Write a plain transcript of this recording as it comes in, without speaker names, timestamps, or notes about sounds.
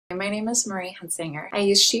My name is Marie Hunsinger. I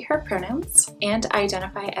use she, her pronouns and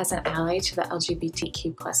identify as an ally to the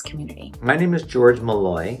LGBTQ plus community. My name is George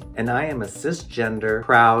Malloy, and I am a cisgender,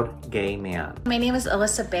 proud gay man. My name is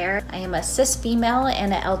Alyssa Baer. I am a cis female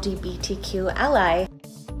and an LGBTQ ally.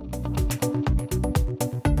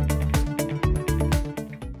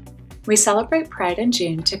 We celebrate Pride in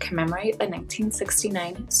June to commemorate the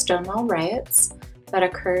 1969 Stonewall riots that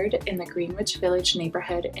occurred in the Greenwich Village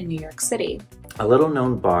neighborhood in New York City. A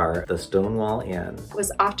little-known bar, the Stonewall Inn, was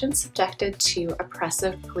often subjected to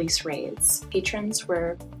oppressive police raids. Patrons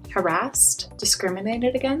were harassed,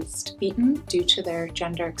 discriminated against, beaten due to their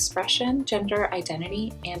gender expression, gender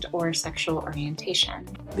identity, and/or sexual orientation.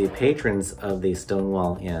 The patrons of the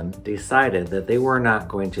Stonewall Inn decided that they were not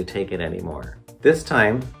going to take it anymore. This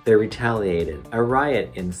time, they retaliated. A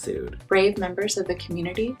riot ensued. Brave members of the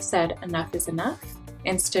community said enough is enough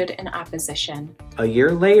and stood in opposition. A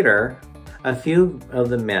year later, a few of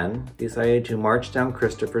the men decided to march down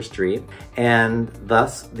Christopher Street, and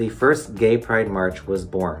thus the first Gay Pride March was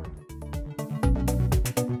born.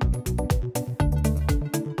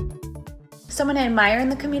 Someone I admire in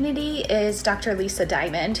the community is Dr. Lisa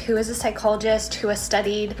Diamond, who is a psychologist who has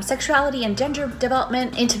studied sexuality and gender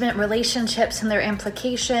development, intimate relationships and their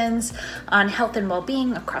implications on health and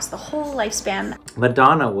well-being across the whole lifespan.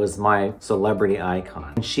 Madonna was my celebrity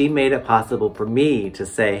icon. She made it possible for me to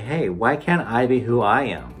say, hey, why can't I be who I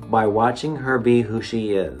am? By watching her be who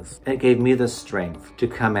she is. It gave me the strength to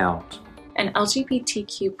come out. An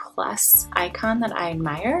LGBTQ plus icon that I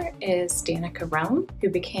admire is Danica Rome, who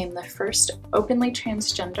became the first openly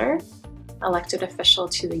transgender elected official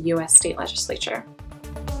to the U.S. state legislature.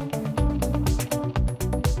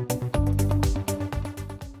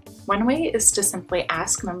 One way is to simply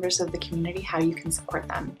ask members of the community how you can support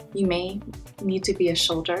them. You may need to be a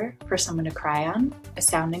shoulder for someone to cry on, a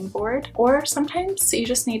sounding board, or sometimes you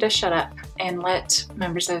just need to shut up and let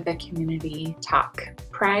members of the community talk.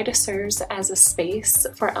 Pride serves as a space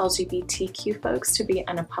for LGBTQ folks to be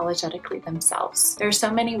unapologetically themselves. There are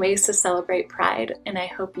so many ways to celebrate Pride, and I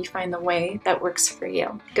hope you find the way that works for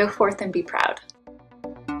you. Go forth and be proud.